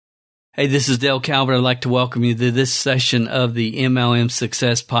Hey, this is Dale Calvert. I'd like to welcome you to this session of the MLM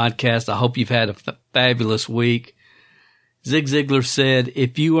Success Podcast. I hope you've had a fabulous week. Zig Ziglar said,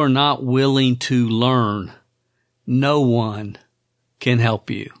 if you are not willing to learn, no one can help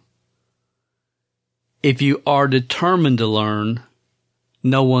you. If you are determined to learn,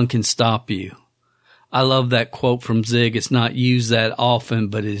 no one can stop you. I love that quote from Zig. It's not used that often,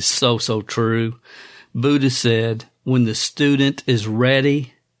 but it is so, so true. Buddha said, when the student is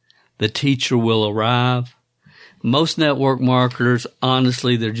ready, the teacher will arrive. Most network marketers,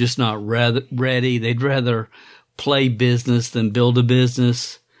 honestly, they're just not ready. They'd rather play business than build a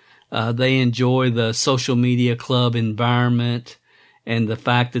business. They enjoy the social media club environment and the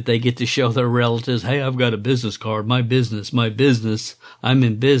fact that they get to show their relatives, hey, I've got a business card, my business, I'm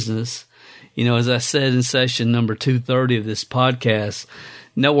in business. You know, as I said in session number 230 of this podcast,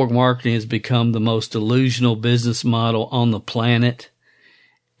 network marketing has become the most delusional business model on the planet.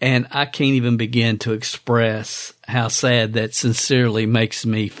 And I can't even begin to express how sad that sincerely makes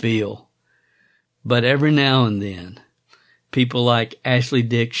me feel. But every now and then, people like Ashley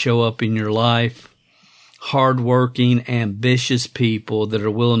Dick show up in your life, hardworking, ambitious people that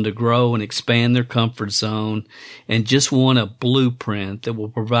are willing to grow and expand their comfort zone and just want a blueprint that will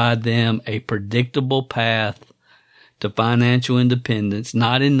provide them a predictable path to financial independence,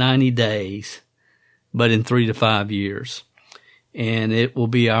 not in 90 days, but in 3 to 5 years. And it will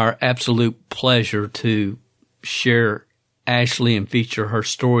be our absolute pleasure to share Ashley and feature her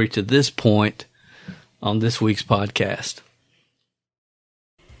story to this point on this week's podcast.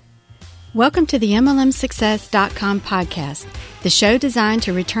 Welcome to the MLMSuccess.com podcast, the show designed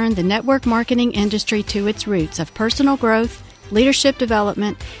to return the network marketing industry to its roots of personal growth, leadership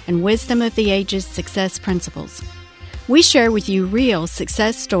development, and wisdom of the ages success principles. We share with you real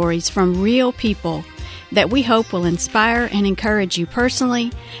success stories from real people that we hope will inspire and encourage you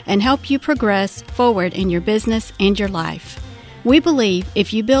personally and help you progress forward in your business and your life. We believe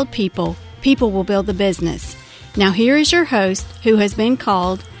if you build people, people will build the business. Now here is your host, who has been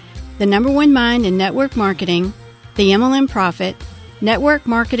called the number one mind in network marketing, the MLM Prophet, network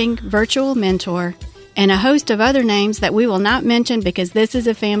marketing virtual mentor, and a host of other names that we will not mention because this is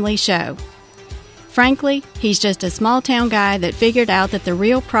a family show. Frankly, he's just a small-town guy that figured out that the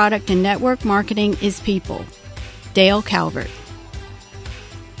real product in network marketing is people. Dale Calvert.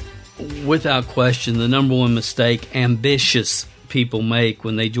 Without question, the number one mistake ambitious people make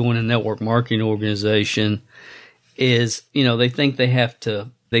when they join a network marketing organization is, they think they have to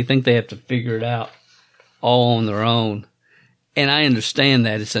figure it out all on their own. And I understand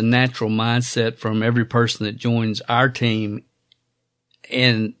that. It's a natural mindset from every person that joins our team,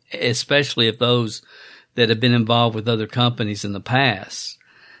 and especially if those that have been involved with other companies in the past.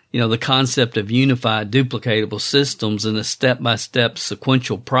 The concept of unified, duplicatable systems and a step-by-step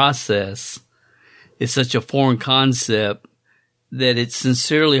sequential process is such a foreign concept that it's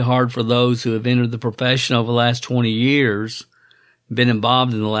sincerely hard for those who have entered the profession over the last 20 years, been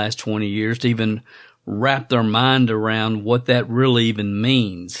involved in the last 20 years, to even wrap their mind around what that really even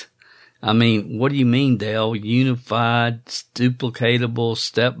means. I mean, what do you mean, Dale? Unified, duplicatable,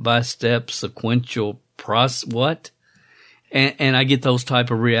 step-by-step, sequential process, what? And I get those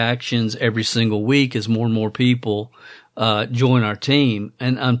type of reactions every single week as more and more people join our team.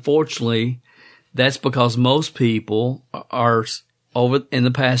 And unfortunately, that's because most people are over in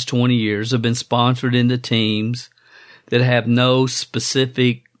the past 20 years have been sponsored into teams that have no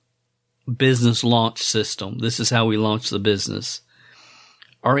specific business launch system. This is how we launch the business.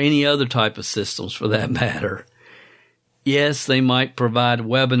 Or any other type of systems for that matter. Yes, they might provide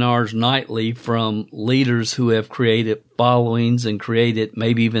webinars nightly from leaders who have created followings and created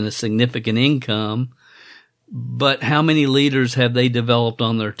maybe even a significant income, but how many leaders have they developed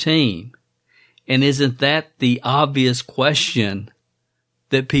on their team? And isn't that the obvious question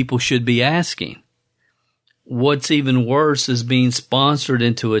that people should be asking? What's even worse is being sponsored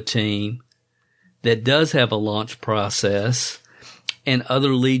into a team that does have a launch process and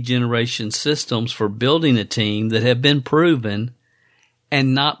other lead generation systems for building a team that have been proven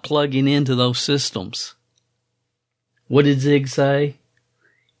and not plugging into those systems. What did Zig say?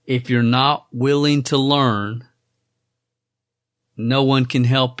 If you're not willing to learn, no one can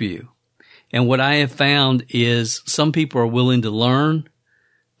help you. And what I have found is some people are willing to learn,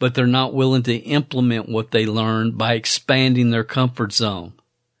 but they're not willing to implement what they learn by expanding their comfort zone.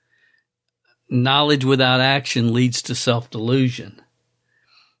 Knowledge without action leads to self-delusion.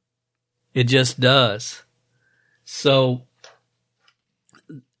 It just does. So,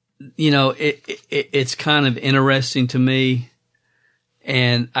 it's kind of interesting to me.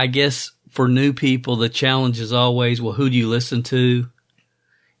 And I guess for new people, the challenge is always, well, who do you listen to?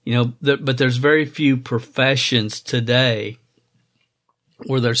 But there's very few professions today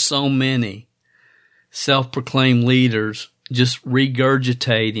where there's so many self-proclaimed leaders just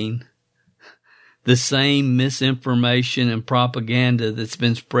regurgitating the same misinformation and propaganda that's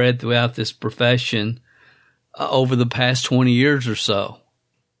been spread throughout this profession over the past 20 years or so.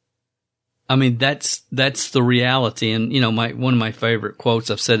 I mean, that's the reality. And, one of my favorite quotes,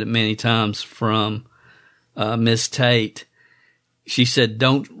 I've said it many times, from Miss Tate. She said,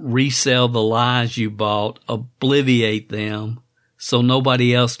 "Don't resell the lies you bought, obliviate them so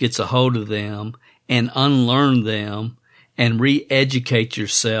nobody else gets a hold of them, and unlearn them and re-educate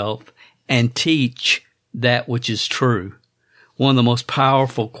yourself and teach that which is true." One of the most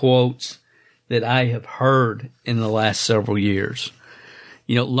powerful quotes that I have heard in the last several years.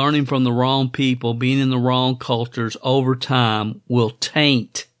 Learning from the wrong people, being in the wrong cultures over time will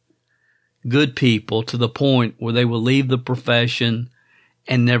taint good people to the point where they will leave the profession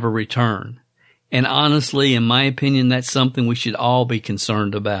and never return. And honestly, in my opinion, that's something we should all be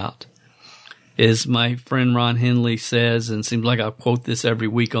concerned about. As my friend Ron Henley says, and it seems like I'll quote this every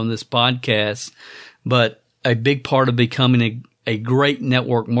week on this podcast, but a big part of becoming a great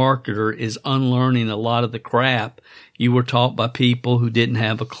network marketer is unlearning a lot of the crap you were taught by people who didn't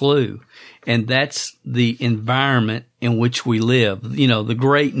have a clue. And that's the environment in which we live. The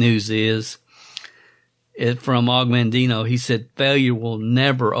great news is, from Og Mandino, he said, "Failure will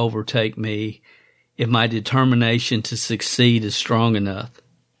never overtake me if my determination to succeed is strong enough."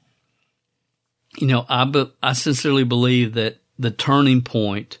 I sincerely believe that the turning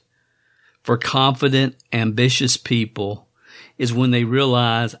point for confident, ambitious people is when they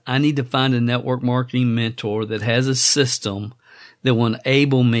realize, I need to find a network marketing mentor that has a system that will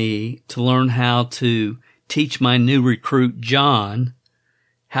enable me to learn how to teach my new recruit, John,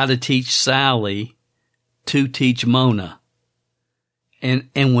 how to teach Sally to teach Mona. And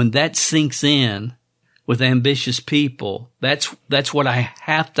when that sinks in with ambitious people, that's what I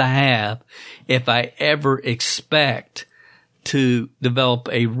have to have if I ever expect to develop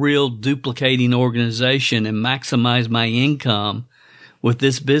a real duplicating organization and maximize my income with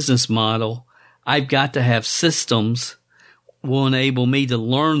this business model. I've got to have systems will enable me to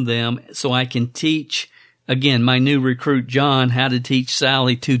learn them so I can teach, again, my new recruit, John, how to teach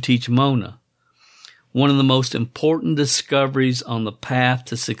Sally to teach Mona. One of the most important discoveries on the path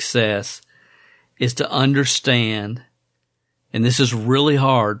to success is to understand, and this is really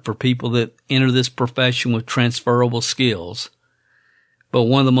hard for people that enter this profession with transferable skills, but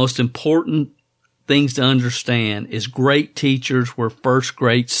one of the most important things to understand is great teachers were first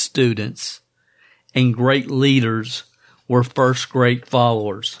great students, and great leaders were first great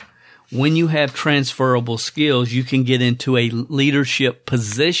followers. When you have transferable skills, you can get into a leadership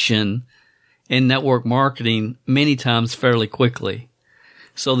position in network marketing many times fairly quickly.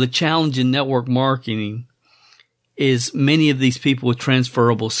 So the challenge in network marketing is many of these people with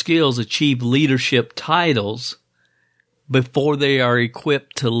transferable skills achieve leadership titles before they are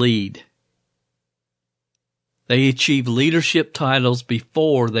equipped to lead. They achieve leadership titles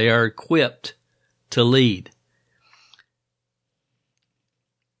before they are equipped to lead.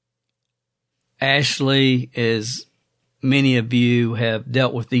 Ashley, as many of you have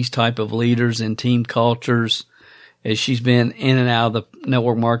dealt with these type of leaders and team cultures, as she's been in and out of the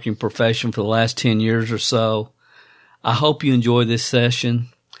network marketing profession for the last 10 years or so. I hope you enjoy this session.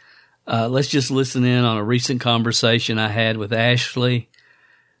 Let's just listen in on a recent conversation I had with Ashley,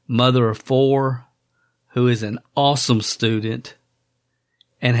 mother of 4, who is an awesome student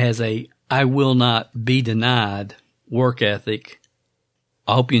and has a I will not be denied work ethic.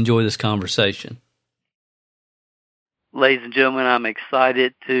 I hope you enjoy this conversation. Ladies and gentlemen, I'm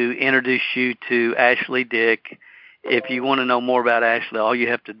excited to introduce you to Ashley Dick. If you want to know more about Ashley, all you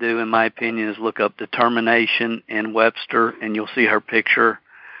have to do, in my opinion, is look up determination in Webster, and you'll see her picture.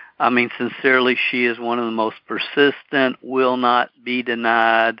 I mean, sincerely, she is one of the most persistent, will not be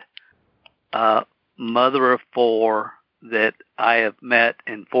denied mother of 4 that I have met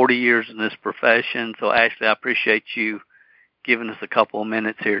in 40 years in this profession. So, Ashley, I appreciate you giving us a couple of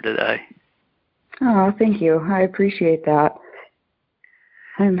minutes here today. Oh, thank you. I appreciate that.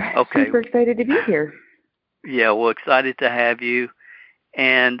 I'm super excited to be here. Yeah, well, excited to have you.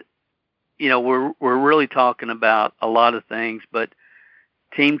 And, you know, we're really talking about a lot of things, but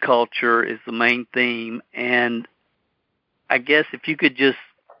team culture is the main theme. And I guess if you could just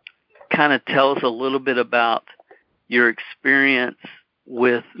kind of tell us a little bit about your experience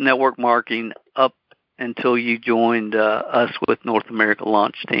with network marketing up until you joined us with North America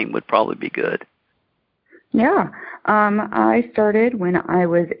Launch Team would probably be good. Yeah. I started when I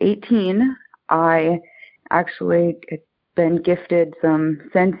was 18. I actually been gifted some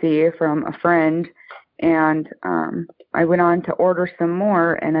Scentsy from a friend, and I went on to order some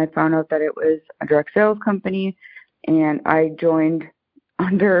more, and I found out that it was a direct sales company, and I joined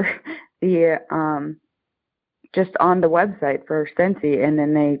under the just on the website for Scentsy, and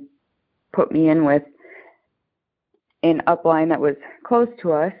then they put me in with an upline that was close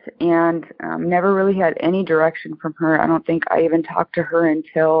to us, and never really had any direction from her. I don't think I even talked to her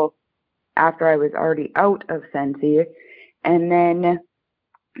until after I was already out of Scentsy. And then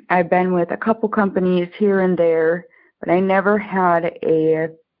I've been with a couple companies here and there, but I never had a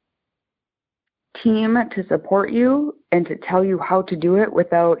team to support you and to tell you how to do it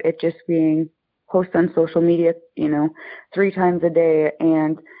without it just being post on social media, 3 times a day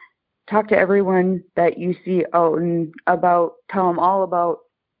and talk to everyone that you see out and about, tell them all about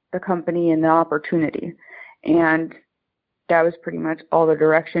the company and the opportunity. And that was pretty much all the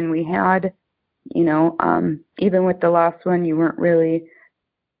direction we had. Even with the last one, you weren't really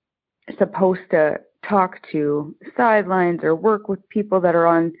supposed to talk to sidelines or work with people that are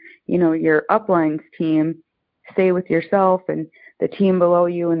on, your uplines team. Stay with yourself and the team below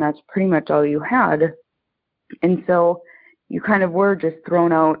you, and that's pretty much all you had. And so you kind of were just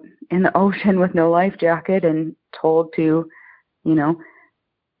thrown out in the ocean with no life jacket and told to,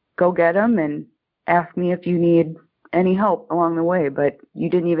 go get them and ask me if you need any help along the way. But you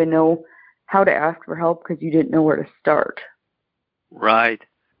didn't even know how to ask for help because you didn't know where to start. Right.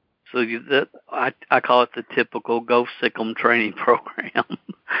 So I call it the typical Go Sick 'em training program.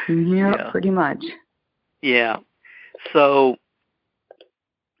 Yeah, pretty much. Yeah. So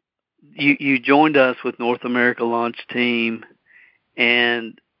you joined us with North America Launch Team,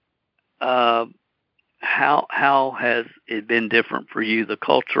 and how has it been different for you, the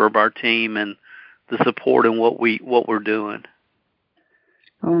culture of our team and the support and what we're doing?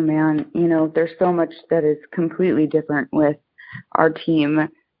 Oh man, there's so much that is completely different with our team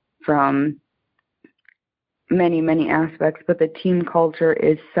from many, many aspects, but the team culture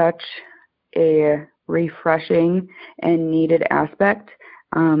is such a refreshing and needed aspect.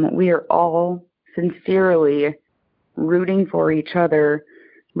 We are all sincerely rooting for each other.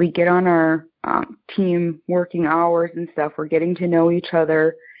 We get on our team working hours and stuff. We're getting to know each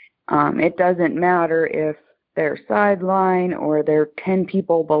other. It doesn't matter if they're sideline or they're 10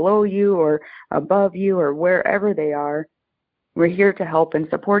 people below you or above you or wherever they are. We're here to help and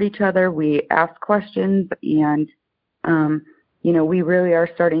support each other. We ask questions, and we really are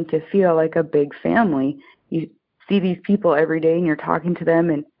starting to feel like a big family. You see these people every day, and you're talking to them,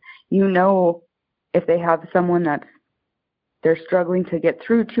 and if they have someone they're struggling to get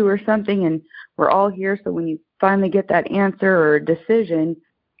through to or something, and we're all here. So when you finally get that answer or decision,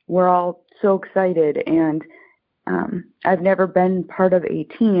 we're all so excited. And I've never been part of a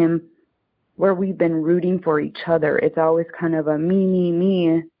team where we've been rooting for each other. It's always kind of a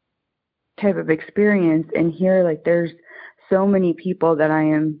me type of experience. And here, there's so many people that I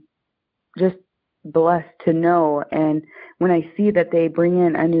am just blessed to know. And when I see that they bring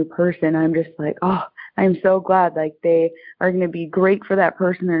in a new person, I'm just like, oh, I'm so glad. They are going to be great for that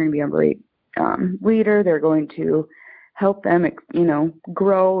person. They're going to be a great leader. They're going to help them,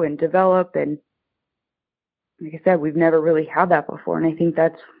 grow and develop. And like I said, we've never really had that before. And I think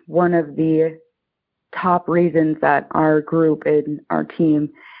that's one of the top reasons that our group and our team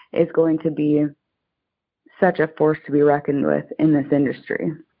is going to be such a force to be reckoned with in this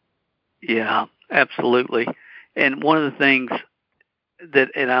industry. Yeah, absolutely. And one of the things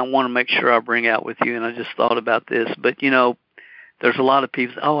and I want to make sure I bring out with you, and I just thought about this, but there's a lot of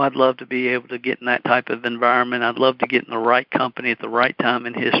people, I'd love to be able to get in that type of environment. I'd love to get in the right company at the right time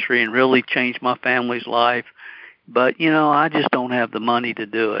in history and really change my family's life. But, I just don't have the money to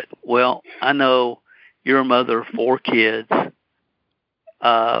do it. Well, I know you're a mother of 4 kids,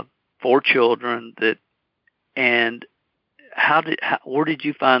 4 children, and where did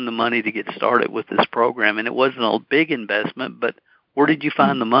you find the money to get started with this program? And it wasn't a big investment, but where did you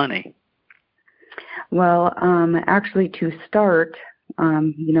find the money? Well, actually to start,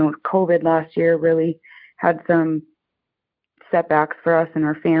 COVID last year really had some setbacks for us and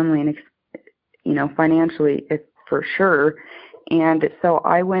our family and, financially for sure. And so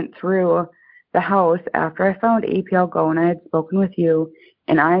I went through the house after I found APL Go, and I had spoken with you,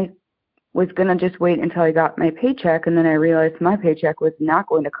 and I was going to just wait until I got my paycheck, and then I realized my paycheck was not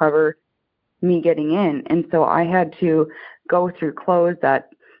going to cover me getting in. And so I had to go through clothes that,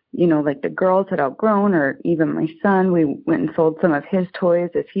 the girls had outgrown, or even my son. We went and sold some of his toys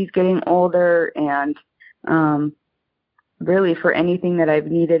as he's getting older. And really for anything that I've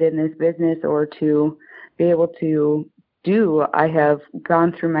needed in this business or to be able to do, I have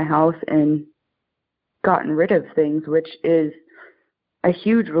gone through my house and gotten rid of things, which is a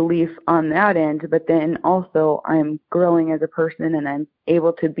huge relief on that end. But then also I'm growing as a person, and I'm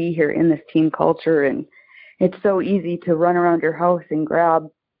able to be here in this team culture. And it's so easy to run around your house and grab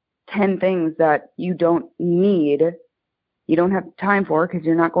 10 things that you don't need. You don't have time for, because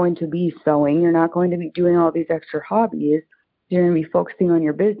you're not going to be sewing. You're not going to be doing all these extra hobbies. You're going to be focusing on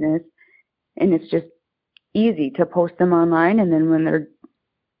your business. And it's just easy to post them online. And then when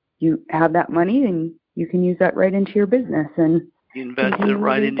you have that money, and you can use that right into your business. And you invested it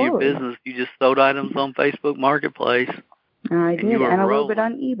right into your business. You just sold items on Facebook Marketplace. I did, and a little bit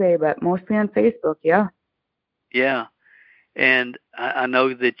on eBay, but mostly on Facebook, yeah. Yeah. And I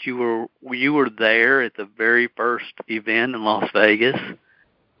know that you were there at the very first event in Las Vegas.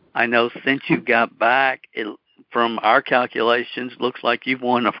 I know since you got back, from our calculations, looks like you've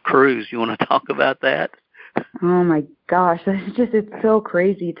won a cruise. You want to talk about that? Oh my gosh, it's so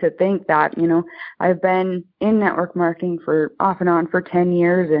crazy to think that, I've been in network marketing for off and on for 10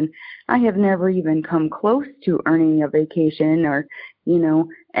 years, and I have never even come close to earning a vacation or,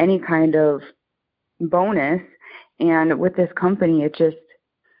 any kind of bonus. And with this company, it just,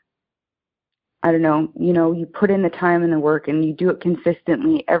 I don't know, you put in the time and the work, and you do it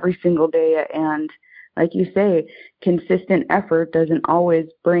consistently every single day. And like you say, consistent effort doesn't always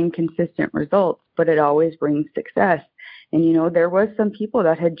bring consistent results, but it always brings success. And, there was some people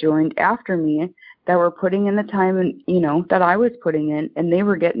that had joined after me that were putting in the time and, that I was putting in, and they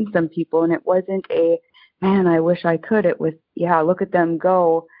were getting some people. And it wasn't man, I wish I could. It was, yeah, look at them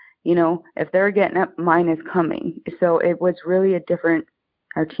go. If they're getting up, mine is coming. So it was really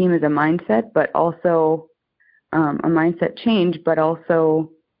our team is a mindset, but also a mindset change, but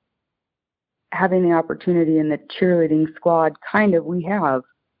also having the opportunity in the cheerleading squad, kind of, we have.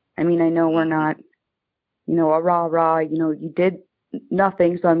 I mean, I know we're not, a rah-rah, you did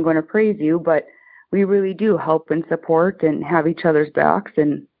nothing, so I'm going to praise you, but we really do help and support and have each other's backs.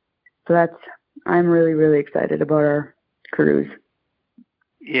 And so I'm really, really excited about our cruise.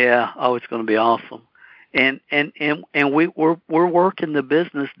 Yeah, it's going to be awesome. And we're working the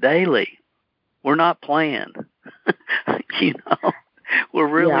business daily. We're not playing. We're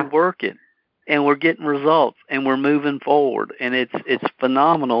really working, and we're getting results, and we're moving forward, and it's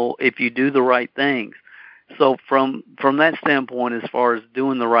phenomenal if you do the right things. So from that standpoint, as far as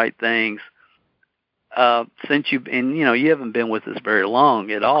doing the right things, since you haven't been with us very long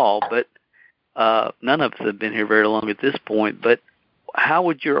at all, but none of us have been here very long at this point, but how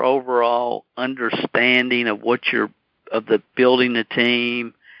would your overall understanding of of the building a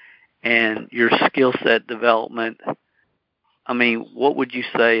team and your skill set development, I mean, what would you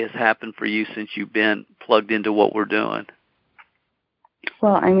say has happened for you since you've been plugged into what we're doing?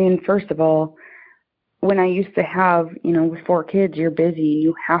 Well, I mean, first of all, when I used to have, with 4 kids, you're busy.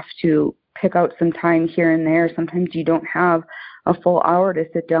 You have to pick out some time here and there. Sometimes you don't have a full hour to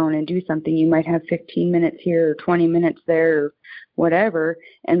sit down and do something. You might have 15 minutes here or 20 minutes there or whatever.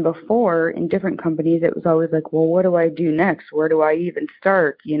 And before, in different companies, it was always like, well, what do I do next? Where do I even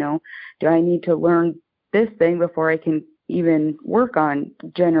start? Do I need to learn this thing before I can even work on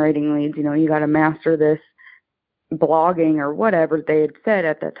generating leads? You got to master this blogging or whatever they had said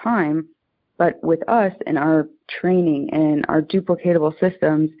at that time. But with us and our training and our duplicatable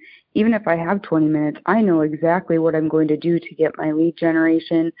systems, even if I have 20 minutes, I know exactly what I'm going to do to get my lead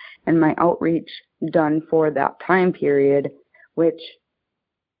generation and my outreach done for that time period, which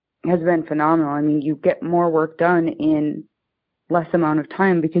has been phenomenal. I mean, you get more work done in less amount of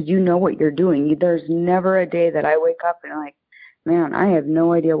time because you know what you're doing. There's never a day that I wake up and I'm like, man, I have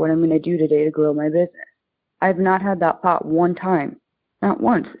no idea what I'm going to do today to grow my business. I've not had that thought one time, not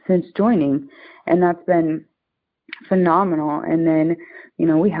once, since joining, and that's been phenomenal. And then,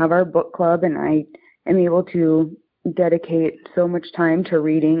 we have our book club, and I am able to dedicate so much time to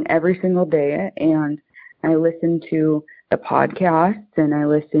reading every single day, and I listen to the podcasts, and I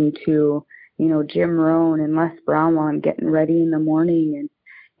listen to, Jim Rohn and Les Brown while I'm getting ready in the morning.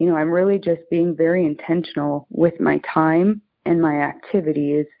 And, I'm really just being very intentional with my time and my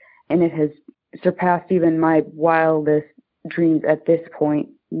activities, and it has surpassed even my wildest dreams at this point,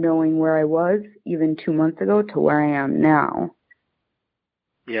 knowing where I was even 2 months ago to where I am now.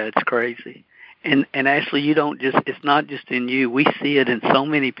 Yeah, it's crazy. And Ashley, it's not just in you. We see it in so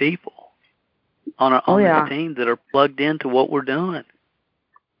many people on the team that are plugged into what we're doing.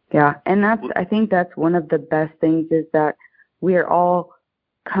 Yeah, and I think that's one of the best things is that we are all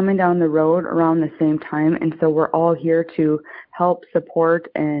coming down the road around the same time, and so we're all here to help support.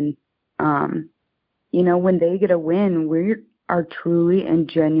 And when they get a win, we are truly and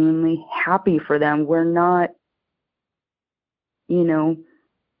genuinely happy for them. We're not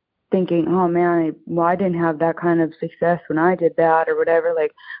thinking, oh man, I didn't have that kind of success when I did that or whatever.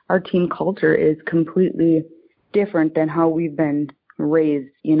 Like, our team culture is completely different than how we've been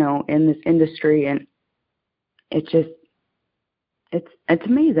raised, you know, in this industry. And it's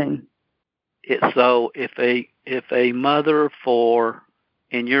amazing. So if a mother of 4,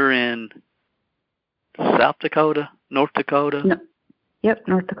 and you're in South Dakota, North Dakota? No. Yep,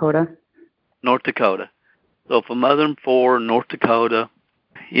 North Dakota. North Dakota. So if a mother of 4 in North Dakota,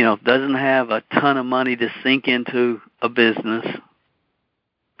 you know, doesn't have a ton of money to sink into a business,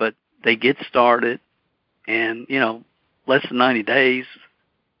 but they get started and, you know, less than 90 days,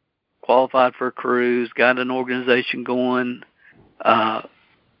 qualified for a cruise, got an organization going,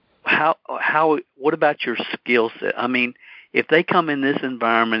 what about your skill set? I mean, if they come in this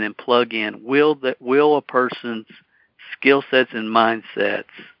environment and plug in, will a person's skill sets and mindsets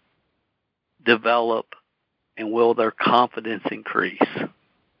develop, and will their confidence increase?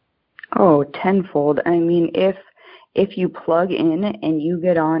 Oh, tenfold. I mean, if you plug in and you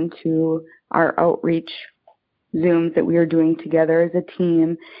get on to our outreach Zooms that we are doing together as a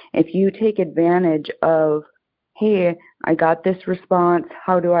team, if you take advantage of, hey, I got this response,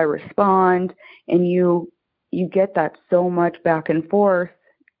 how do I respond? And you get that so much back and forth,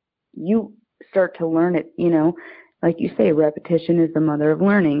 you start to learn it, you know, like you say, repetition is the mother of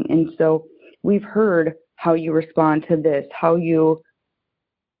learning. And so we've heard how you respond to this, how you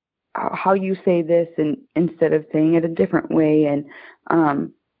say this and instead of saying it a different way.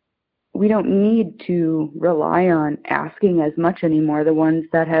 And we don't need to rely on asking as much anymore. The ones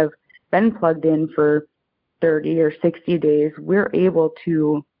that have been plugged in for 30 or 60 days, we're able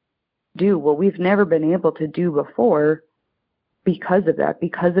to do what we've never been able to do before because of that,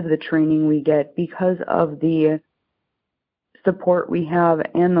 because of the training we get, because of the support we have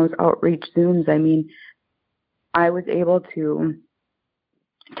and those outreach Zooms. I mean, I was able to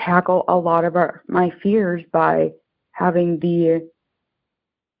tackle a lot of my fears by having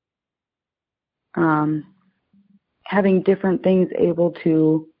having different things able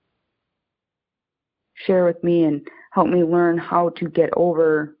to share with me and help me learn how to get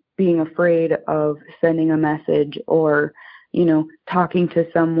over being afraid of sending a message or, you know, talking to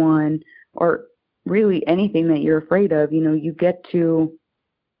someone or really anything that you're afraid of. You know, you get to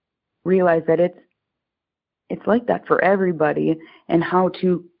realize that it's like that for everybody, and how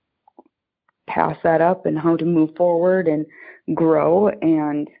to pass that up and how to move forward and grow,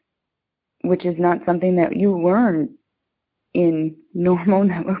 and which is not something that you learn in normal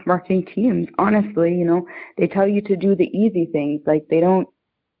network marketing teams. Honestly, you know, they tell you to do the easy things. Like, they don't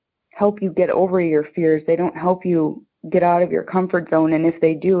help you get over your fears. They don't help you get out of your comfort zone. And if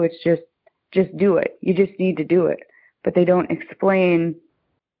they do, it's just do it. You just need to do it. But they don't explain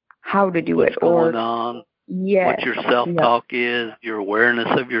how to do what's it. Going on. Yes, what your self-talk is, your awareness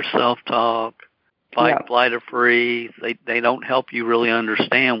of your self-talk, fight, flight, or freeze. They don't help you really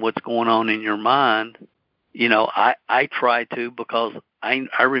understand what's going on in your mind. You know, I try to, because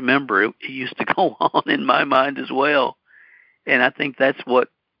I remember it used to go on in my mind as well. And I think that's what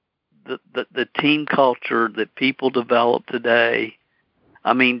the team culture that people develop today.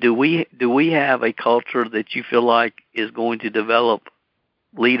 I mean, do we have a culture that you feel like is going to develop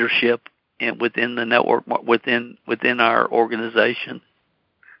leadership within the network, within our organization?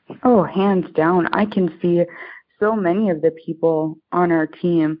 Oh, hands down. I can see so many of the people on our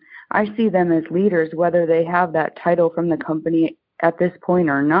team. I see them as leaders, whether they have that title from the company at this point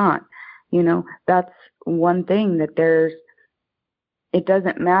or not. You know, that's one thing, that it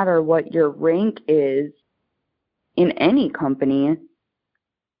doesn't matter what your rank is in any company.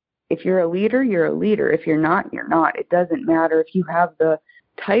 If you're a leader, you're a leader. If you're not, you're not. It doesn't matter if you have the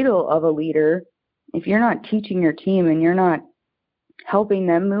title of a leader. If you're not teaching your team and you're not helping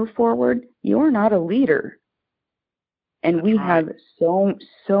them move forward, you're not a leader. And we have so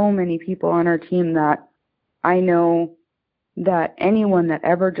many people on our team that I know that anyone that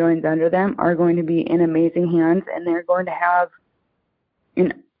ever joins under them are going to be in amazing hands, and they're going to have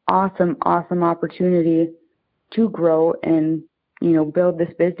an awesome opportunity to grow and, you know, build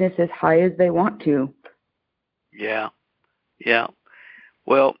this business as high as they want to. Yeah.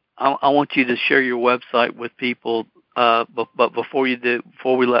 Well, I want you to share your website with people. But before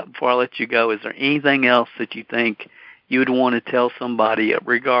I let you go, is there anything else that you think you would want to tell somebody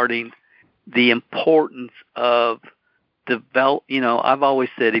regarding the importance of develop? You know, I've always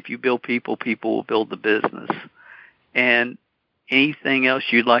said, if you build people, people will build the business. And anything else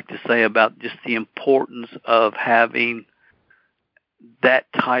you'd like to say about just the importance of having that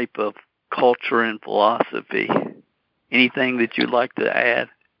type of culture and philosophy? Anything that you'd like to add?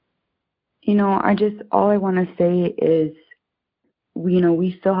 You know, all I want to say is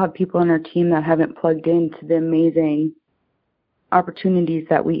we still have people on our team that haven't plugged into the amazing opportunities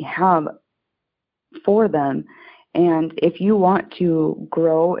that we have for them. And if you want to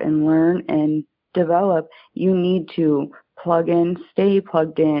grow and learn and develop, you need to plug in, stay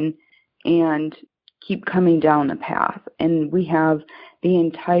plugged in, and keep coming down the path. And we have the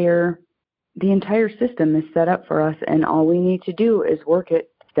entire system is set up for us, and all we need to do is work it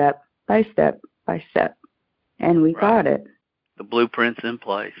step by step by step. And we got it. The blueprint's in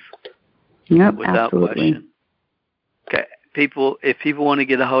place. Yep, without absolutely. question. Okay. If people want to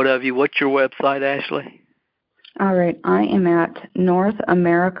get a hold of you, what's your website, Ashley? All right. I am at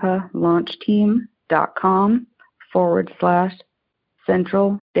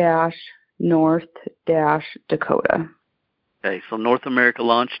NorthAmericaLaunchTeam.com/Central-North-Dakota. Okay, so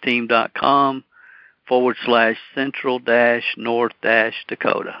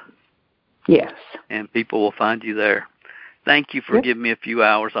NorthAmericaLaunchTeam.com/Central-North-Dakota. Yes. And people will find you there. Thank you for giving me a few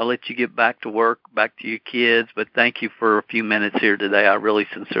hours. I'll let you get back to work, back to your kids, but thank you for a few minutes here today. I really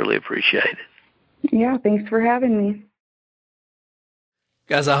sincerely appreciate it. Yeah, thanks for having me.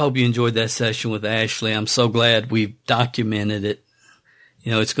 Guys, I hope you enjoyed that session with Ashley. I'm so glad we've documented it.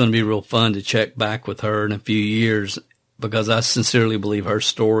 It's going to be real fun to check back with her in a few years, because I sincerely believe her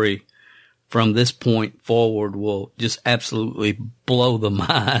story from this point forward will just absolutely blow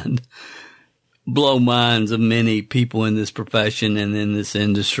minds of many people in this profession and in this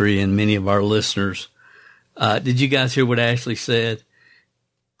industry and many of our listeners. Did you guys hear what Ashley said?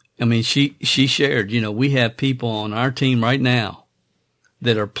 I mean, she shared, we have people on our team right now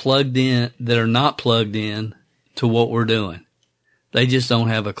that are plugged in, that are not plugged in to what we're doing. They just don't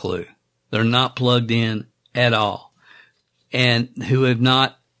have a clue. They're not plugged in at all, and who have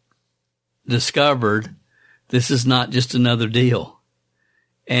not discovered this is not just another deal.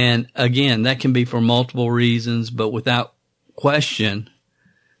 And again, that can be for multiple reasons, but without question,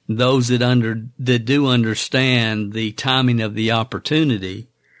 those that do understand the timing of the opportunity,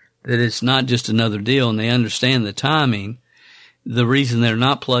 that it's not just another deal, and they understand the timing, the reason they're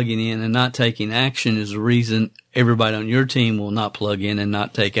not plugging in and not taking action is the reason everybody on your team will not plug in and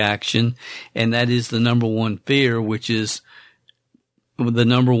not take action. And that is the number one fear, which is the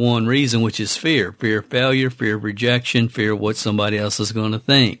number one reason, which is fear of failure, fear of rejection, fear of what somebody else is going to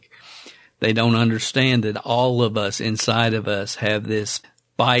think. They don't understand that all of us inside of us have this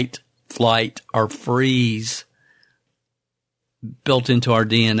fight, flight, or freeze built into our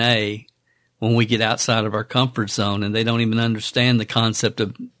DNA when we get outside of our comfort zone, and they don't even understand the concept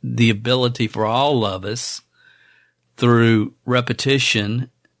of the ability for all of us through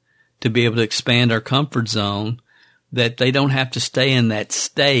repetition to be able to expand our comfort zone, that they don't have to stay in that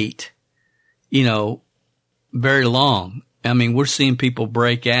state, very long. I mean, we're seeing people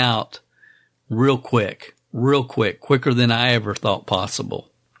break out real quick, quicker than I ever thought possible.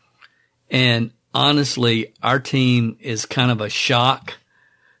 And honestly, our team is kind of a shock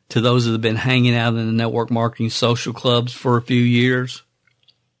to those that have been hanging out in the network marketing social clubs for a few years,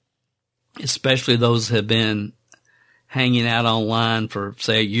 especially those that have been hanging out online for,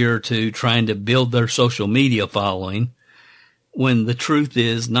 say, a year or two, trying to build their social media following, when the truth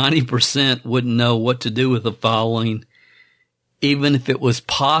is 90% wouldn't know what to do with a following, even if it was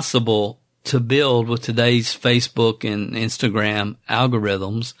possible to build with today's Facebook and Instagram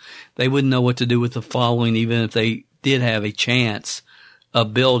algorithms. They wouldn't know what to do with the following, even if they did have a chance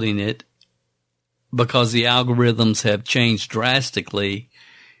of building it, because the algorithms have changed drastically.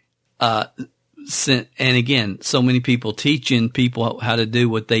 And again, so many people teaching people how to do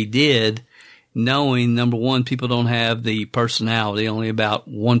what they did, knowing, number one, people don't have the personality. Only about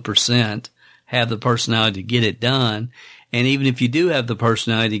 1% have the personality to get it done. And even if you do have the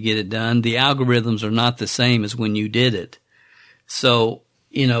personality to get it done, the algorithms are not the same as when you did it. So,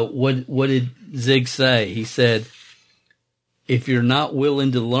 what did Zig say? He said, if you're not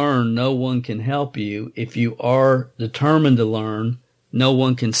willing to learn, no one can help you. If you are determined to learn, no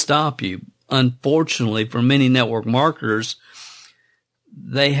one can stop you. Unfortunately, for many network marketers,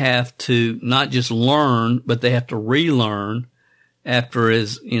 they have to not just learn, but they have to relearn after,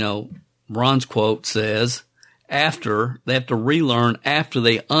 as, Ron's quote says, they have to relearn after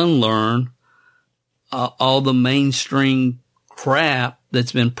they unlearn all the mainstream crap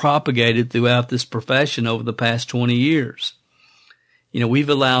that's been propagated throughout this profession over the past 20 years. We've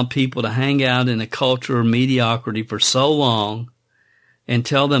allowed people to hang out in a culture of mediocrity for so long and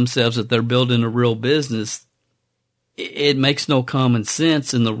tell themselves that they're building a real business. It makes no common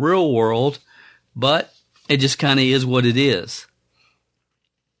sense in the real world, but it just kind of is what it is.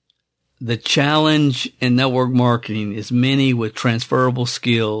 The challenge in network marketing is many with transferable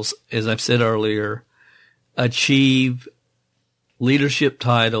skills, as I've said earlier, achieve leadership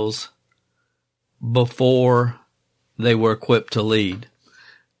titles before they were equipped to lead.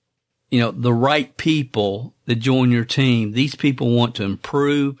 The right people that join your team, these people want to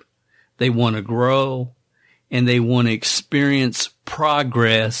improve, they want to grow, and they want to experience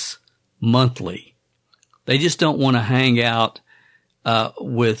progress monthly. They just don't want to hang out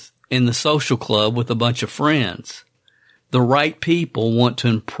in the social club with a bunch of friends. The right people want to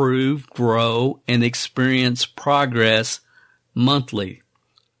improve, grow, and experience progress monthly.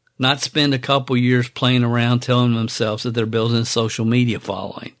 Not spend a couple years playing around telling themselves that they're building a social media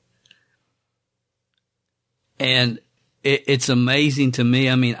following. And it's amazing to me.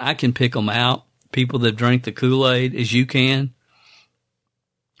 I mean, I can pick them out, people that drink the Kool-Aid, as you can.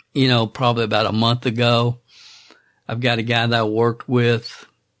 Probably about a month ago, I've got a guy that I worked with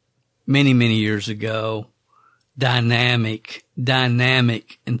many, many years ago. Dynamic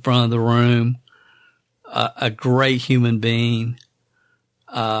in front of the room. A great human being.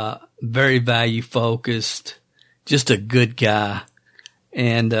 Very value focused. Just a good guy.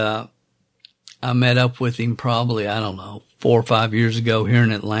 And, I met up with him probably, 4 or 5 years ago here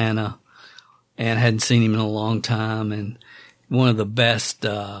in Atlanta, and hadn't seen him in a long time, and one of the best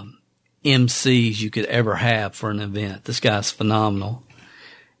MCs you could ever have for an event. This guy's phenomenal.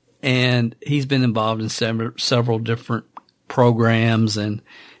 And he's been involved in several different programs, and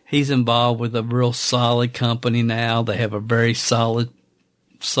he's involved with a real solid company now. They have a very solid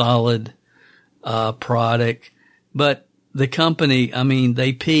product. But the company,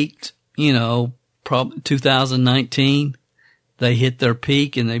 they peaked, probably 2019. They hit their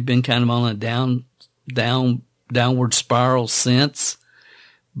peak, and they've been kind of on a downward spiral since.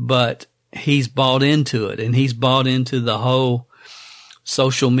 But he's bought into it, and he's bought into the whole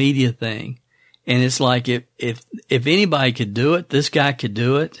social media thing. And it's like if anybody could do it, this guy could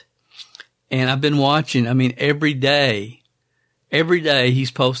do it. And I've been watching, every day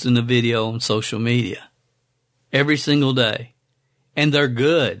he's posting a video on social media. Every single day. And they're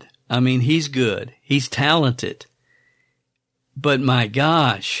good. He's good. He's talented. But my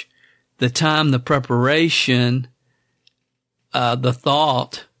gosh, the time, the preparation, the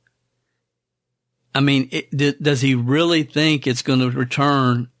thought, does he really think it's going to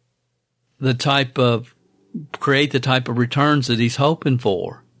create the type of returns that he's hoping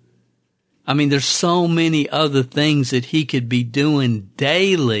for? There's so many other things that he could be doing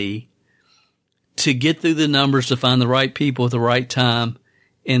daily to get through the numbers, to find the right people at the right time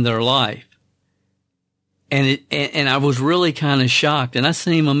in their life. And I was really kind of shocked. And I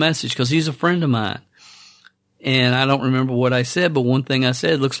sent him a message because he's a friend of mine. And I don't remember what I said, but one thing I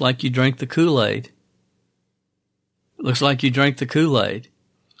said, looks like you drank the Kool-Aid. Looks like you drank the Kool-Aid.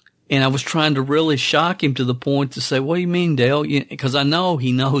 And I was trying to really shock him to the point to say, what do you mean, Dale? Because I know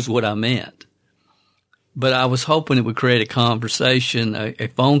he knows what I meant. But I was hoping it would create a conversation, a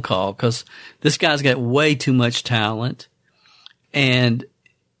phone call, because this guy's got way too much talent. And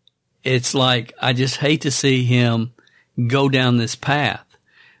it's like, I just hate to see him go down this path,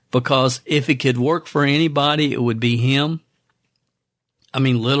 because if it could work for anybody, it would be him.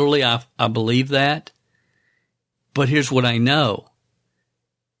 Literally, I believe that. But here's what I know.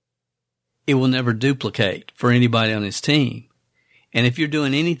 It will never duplicate for anybody on his team. And if you're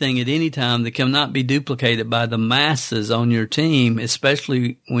doing anything at any time that cannot be duplicated by the masses on your team,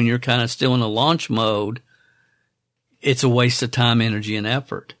 especially when you're kind of still in a launch mode, it's a waste of time, energy, and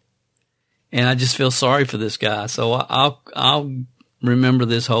effort. And I just feel sorry for this guy. So I'll remember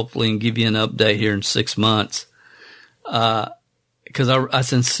this hopefully and give you an update here in 6 months. Because I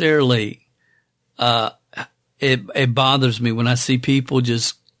sincerely, it bothers me when I see people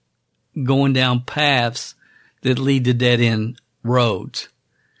just going down paths that lead to dead-end roads,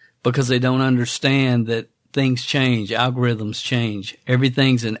 because they don't understand that things change, algorithms change,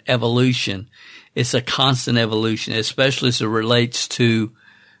 everything's an evolution. It's a constant evolution, especially as it relates to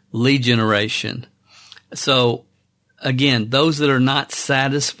lead generation. So again, those that are not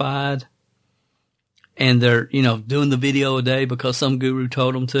satisfied and they're, doing the video a day because some guru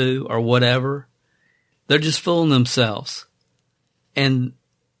told them to or whatever, they're just fooling themselves. And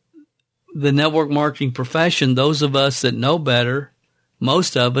the network marketing profession, those of us that know better,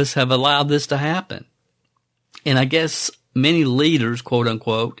 most of us have allowed this to happen. And I guess many leaders, quote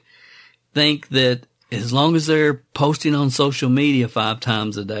unquote, think that as long as they're posting on social media 5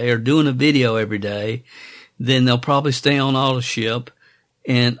 times a day or doing a video every day, then they'll probably stay on autoship.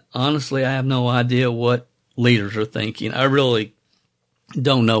 And honestly, I have no idea what leaders are thinking. I really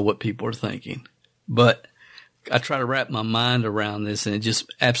don't know what people are thinking. But I try to wrap my mind around this, and it just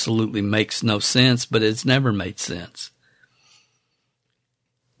absolutely makes no sense, but it's never made sense.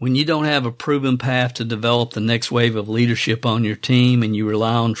 when you don't have a proven path to develop the next wave of leadership on your team and you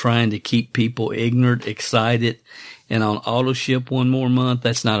rely on trying to keep people ignorant, excited, and on auto ship one more month,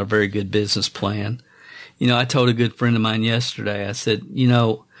 that's not a very good business plan. I told a good friend of mine yesterday, I said,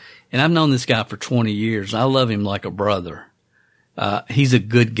 and I've known this guy for 20 years. I love him like a brother. He's a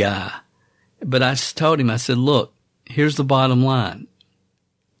good guy. But I just told him, I said, look, here's the bottom line.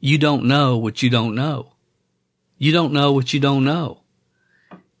 You don't know what you don't know. You don't know what you don't know.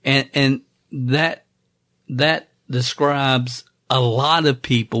 And that describes a lot of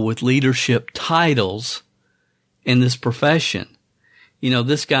people with leadership titles in this profession.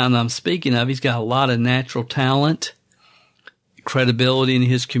 This guy that I'm speaking of, he's got a lot of natural talent, credibility in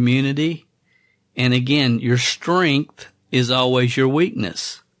his community. And again, your strength is always your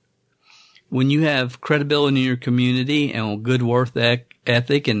weakness. When you have credibility in your community and good work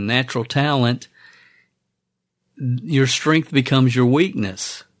ethic and natural talent, your strength becomes your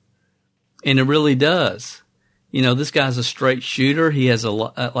weakness. And it really does. This guy's a straight shooter. He has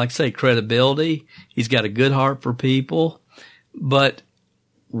like I say, credibility. He's got a good heart for people. But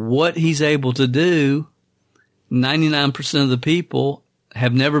what he's able to do, 99% of the people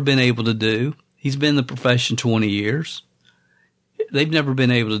have never been able to do. He's been in the profession 20 years. They've never been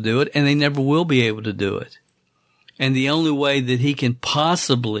able to do it, and they never will be able to do it. And the only way that he can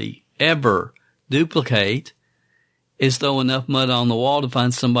possibly ever duplicate is throw enough mud on the wall to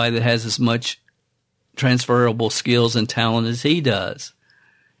find somebody that has as much transferable skills and talent as he does.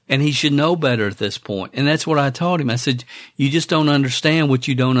 And he should know better at this point. And that's what I told him. I said, you just don't understand what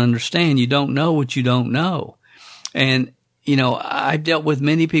you don't understand. You don't know what you don't know. And, I've dealt with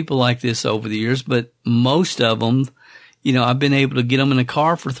many people like this over the years, but most of them, I've been able to get them in a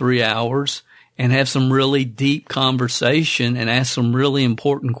car for 3 hours and have some really deep conversation and ask some really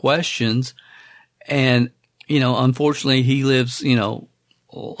important questions. And, unfortunately he lives, a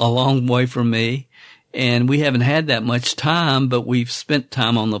long way from me. And we haven't had that much time, but we've spent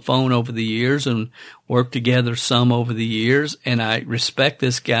time on the phone over the years and worked together some over the years. And I respect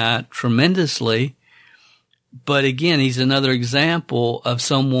this guy tremendously. But again, he's another example of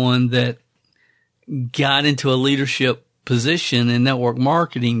someone that got into a leadership position in network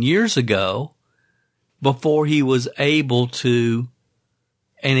marketing years ago before he was able to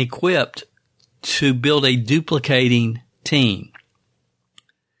and equipped to build a duplicating team.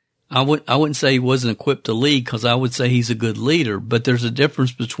 I wouldn't say he wasn't equipped to lead, because I would say he's a good leader, but there's a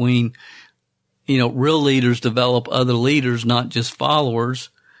difference between, real leaders develop other leaders, not just followers.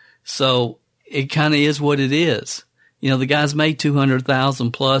 So it kind of is what it is. The guy's made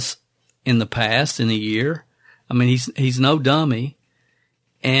 200,000 plus in the past in a year. I mean, he's no dummy.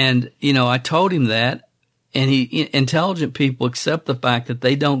 And, I told him that, and intelligent people accept the fact that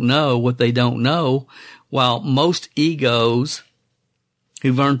they don't know what they don't know, while most egos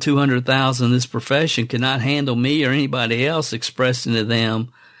who've earned 200,000 in this profession cannot handle me or anybody else expressing to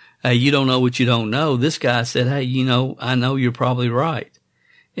them, hey, you don't know what you don't know. This guy said, hey, I know you're probably right.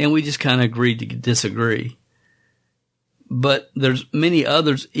 And we just kind of agreed to disagree. But there's many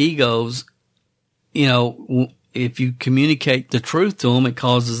others' egos, if you communicate the truth to them, it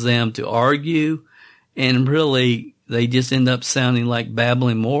causes them to argue, and really they just end up sounding like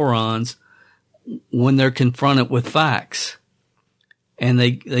babbling morons when they're confronted with facts. And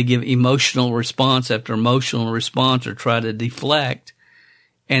they give emotional response after emotional response or try to deflect.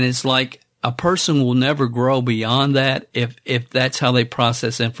 And it's like a person will never grow beyond that if that's how they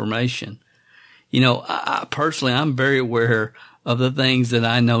process information. I personally, I'm very aware of the things that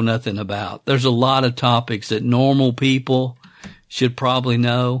I know nothing about. There's a lot of topics that normal people should probably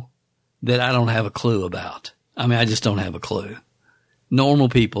know that I don't have a clue about. I mean, I just don't have a clue. Normal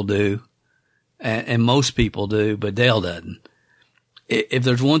people do, and most people do, but Dale doesn't. If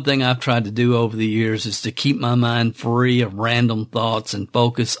there's one thing I've tried to do over the years is to keep my mind free of random thoughts and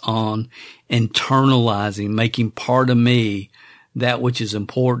focus on internalizing, making part of me that which is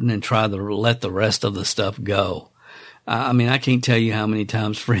important, and try to let the rest of the stuff go. I mean, I can't tell you how many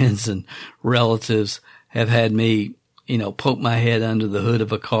times friends and relatives have had me, poke my head under the hood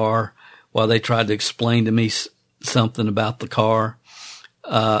of a car while they tried to explain to me something about the car.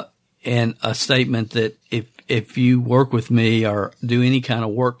 And a statement that if you work with me or do any kind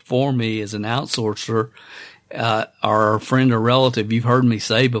of work for me as an outsourcer, or a friend or relative, you've heard me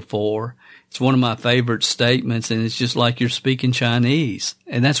say before, it's one of my favorite statements, and it's just like you're speaking Chinese.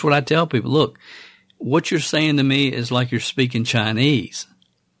 And that's what I tell people. Look, what you're saying to me is like you're speaking Chinese.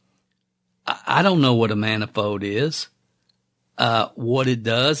 I don't know what a manifold is, what it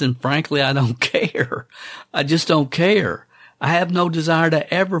does, and frankly, I don't care. I just don't care. I have no desire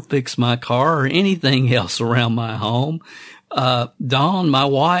to ever fix my car or anything else around my home. Dawn, my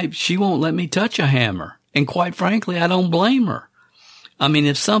wife, she won't let me touch a hammer. And quite frankly, I don't blame her. I mean,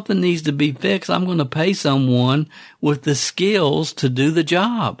 if something needs to be fixed, I'm going to pay someone with the skills to do the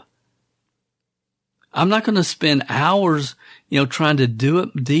job. I'm not going to spend hours, trying to do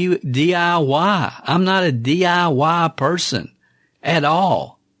it DIY. I'm not a DIY person at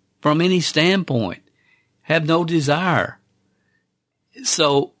all from any standpoint. Have no desire.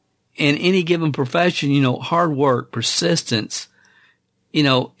 So in any given profession, hard work, persistence,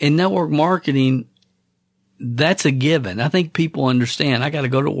 in network marketing, that's a given. I think people understand. I got to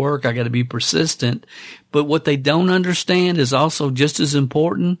go to work. I got to be persistent. But what they don't understand is also just as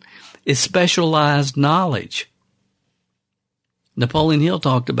important is specialized knowledge. Napoleon Hill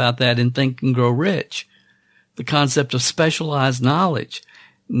talked about that in Think and Grow Rich. The concept of specialized knowledge.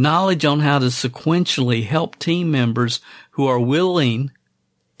 Knowledge on how to sequentially help team members who are willing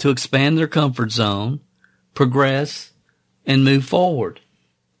to expand their comfort zone, progress, and move forward.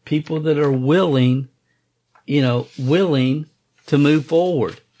 People that are willing to move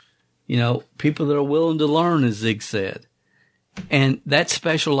forward. People that are willing to learn, as Zig said. And that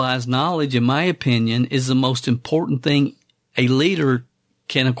specialized knowledge, in my opinion, is the most important thing a leader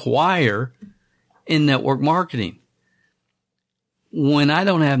can acquire in network marketing. When I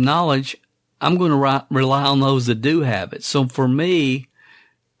don't have knowledge, I'm going to rely on those that do have it. So for me,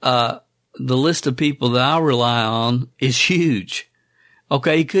 the list of people that I rely on is huge.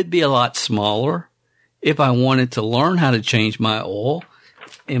 Okay, it could be a lot smaller if I wanted to learn how to change my oil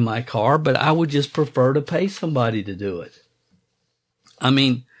in my car, but I would just prefer to pay somebody to do it. I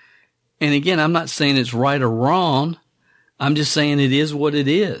mean, and again, I'm not saying it's right or wrong. I'm just saying it is what it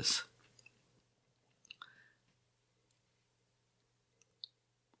is.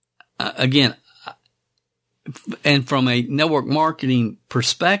 Again, and from a network marketing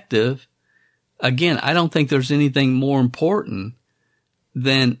perspective, again, I don't think there's anything more important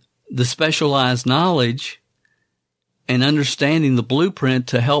than the specialized knowledge and understanding the blueprint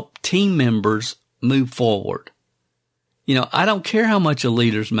to help team members move forward. I don't care how much a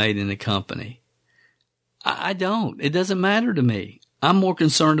leader's made in a company. I don't. It doesn't matter to me. I'm more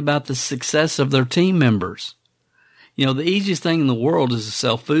concerned about the success of their team members. The easiest thing in the world is to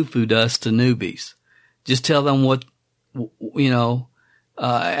sell foo-foo dust to newbies. Just tell them what,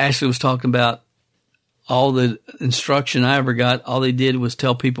 Ashley was talking about all the instruction I ever got. All they did was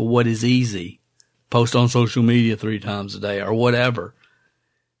tell people what is easy. Post on social media 3 times a day or whatever.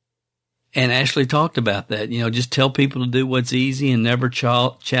 And Ashley talked about that. Just tell people to do what's easy and never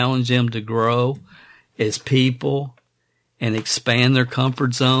challenge them to grow as people and expand their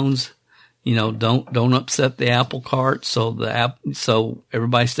comfort zones. Don't upset the apple cart so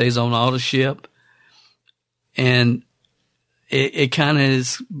everybody stays on auto ship. And it kind of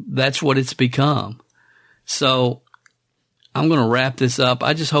is, that's what it's become. So I'm going to wrap this up.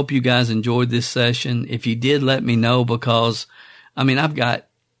 I just hope you guys enjoyed this session. If you did, let me know, because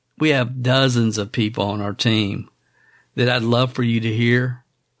we have dozens of people on our team that I'd love for you to hear.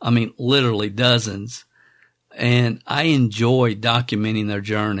 Literally dozens. And I enjoy documenting their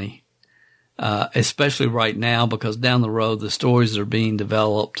journey, especially right now, because down the road, the stories that are being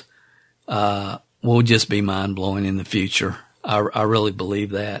developed will just be mind-blowing in the future. I really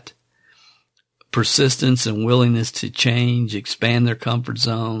believe that. Persistence and willingness to change, expand their comfort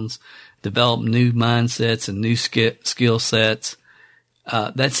zones, develop new mindsets and new skill sets.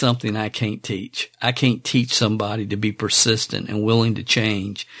 That's something I can't teach. I can't teach somebody to be persistent and willing to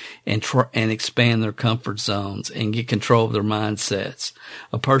change and expand their comfort zones and get control of their mindsets.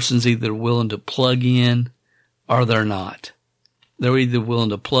 A person's either willing to plug in or they're not. They're either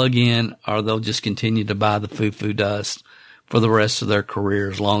willing to plug in or they'll just continue to buy the foo-foo dust for the rest of their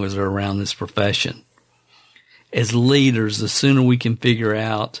career as long as they're around this profession. As leaders, the sooner we can figure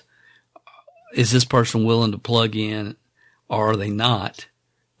out, is this person willing to plug in or are they not,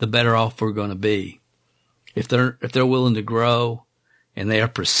 the better off we're going to be. If they're willing to grow and they are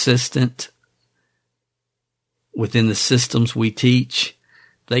persistent within the systems we teach,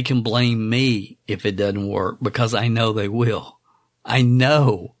 they can blame me if it doesn't work, because I know they will. I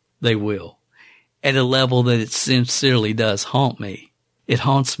know they will. At a level that it sincerely does haunt me. It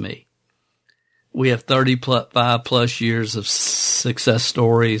haunts me. We have 35 plus years of success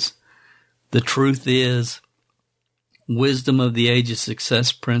stories. The truth is, wisdom of the age of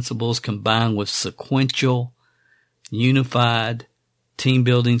success principles combined with sequential, unified team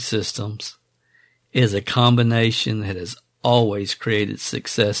building systems is a combination that has always created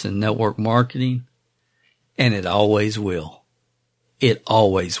success in network marketing, and it always will. It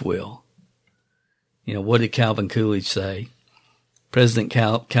always will. What did Calvin Coolidge say? President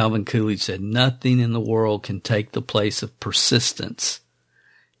Calvin Coolidge said, "Nothing in the world can take the place of persistence.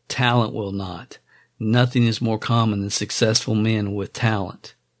 Talent will not. Nothing is more common than successful men with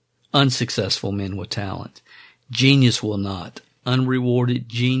talent. Unsuccessful men with talent. Genius will not. Unrewarded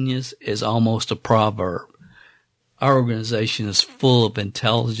genius is almost a proverb. Our organization is full of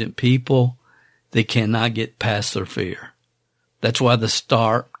intelligent people that cannot get past their fear. That's why the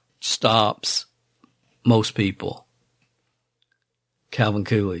start stops most people." Calvin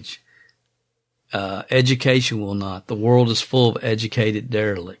Coolidge. Education will not. The world is full of educated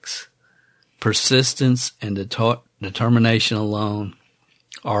derelicts. Persistence and determination alone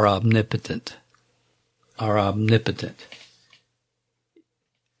are omnipotent.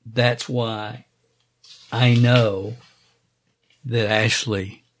 That's why I know that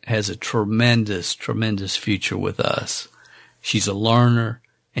Ashley has a tremendous, tremendous future with us. She's a learner,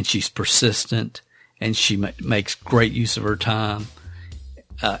 and she's persistent, and she makes great use of her time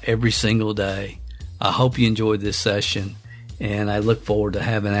every single day. I hope you enjoyed this session, and I look forward to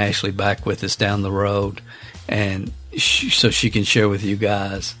having Ashley back with us down the road, and so she can share with you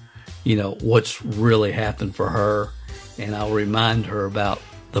guys, what's really happened for her, and I'll remind her about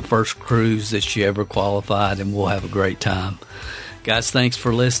the first cruise that she ever qualified, and we'll have a great time. Guys, thanks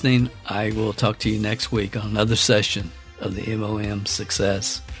for listening. I will talk to you next week on another session of the MOM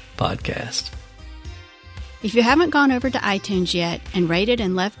Success Podcast. If you haven't gone over to iTunes yet and rated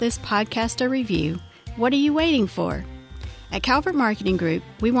and left this podcast a review, what are you waiting for? At Calvert Marketing Group,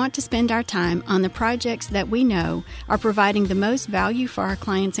 we want to spend our time on the projects that we know are providing the most value for our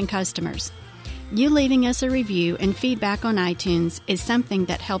clients and customers. You leaving us a review and feedback on iTunes is something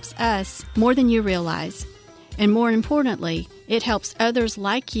that helps us more than you realize. And more importantly, it helps others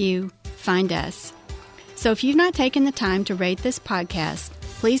like you find us. So if you've not taken the time to rate this podcast,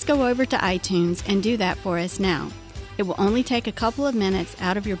 please go over to iTunes and do that for us now. It will only take a couple of minutes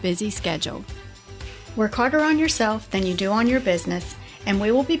out of your busy schedule. Work harder on yourself than you do on your business, and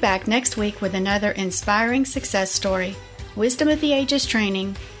we will be back next week with another inspiring success story, wisdom of the ages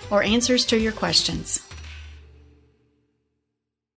training, or answers to your questions.